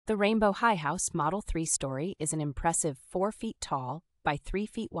The Rainbow High House Model 3-story is an impressive 4 feet tall by 3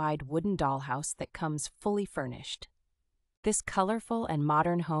 feet wide wooden dollhouse that comes fully furnished. This colorful and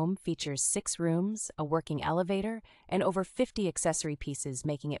modern home features 6 rooms, a working elevator, and over 50 accessory pieces,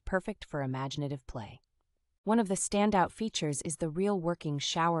 making it perfect for imaginative play. One of the standout features is the real working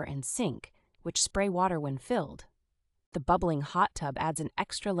shower and sink, which spray water when filled. The bubbling hot tub adds an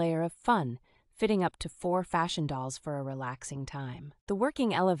extra layer of fun, fitting up to 4 fashion dolls for a relaxing time. The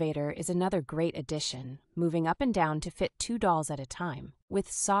working elevator is another great addition, moving up and down to fit 2 dolls at a time.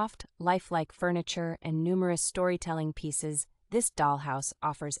 With soft, lifelike furniture and numerous storytelling pieces, this dollhouse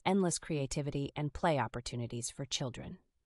offers endless creativity and play opportunities for children.